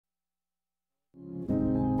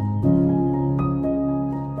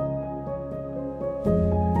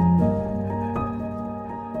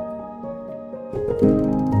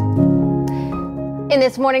In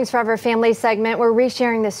this morning's Forever Family segment, we're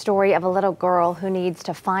resharing the story of a little girl who needs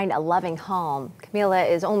to find a loving home. Kamilla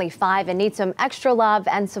is only 5 and needs some extra love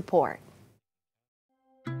and support.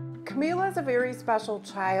 Kamilla is a very special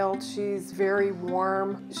child. She's very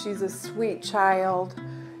warm. She's a sweet child.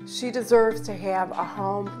 She deserves to have a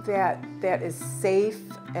home that is safe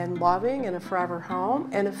and loving, and a forever home,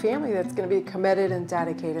 and a family that's going to be committed and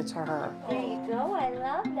dedicated to her. There you go, I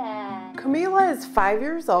love that. Kamilla is 5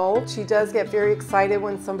 years old. She does get very excited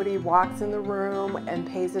when somebody walks in the room and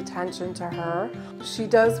pays attention to her. She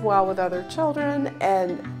does well with other children,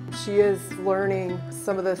 and she is learning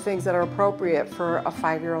some of the things that are appropriate for a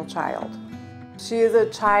 5-year-old child. She is a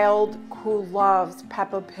child who loves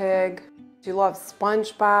Peppa Pig. She loves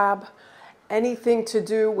SpongeBob. Anything to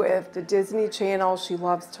do with the Disney Channel, she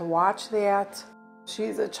loves to watch that.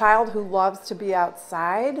 She's a child who loves to be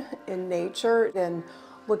outside in nature and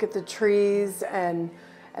look at the trees and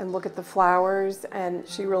look at the flowers, and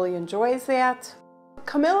she really enjoys that.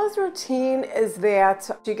 Kamilla's routine is that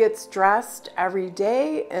she gets dressed every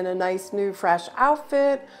day in a nice new fresh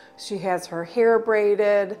outfit. She has her hair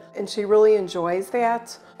braided, and she really enjoys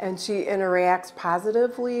that, and she interacts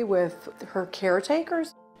positively with her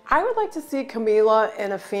caretakers. I would like to see Kamilla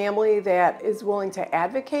in a family that is willing to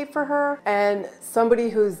advocate for her, and somebody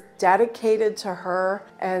who's dedicated to her,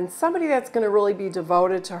 and somebody that's going to really be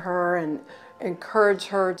devoted to her and encourage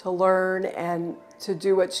her to learn and to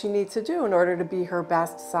do what she needs to do in order to be her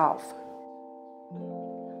best self.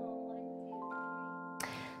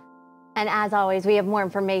 And as always, we have more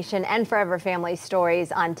information and Forever Family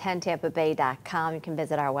stories on 10tampabay.com. You can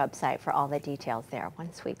visit our website for all the details there.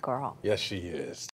 One sweet girl. Yes, she is.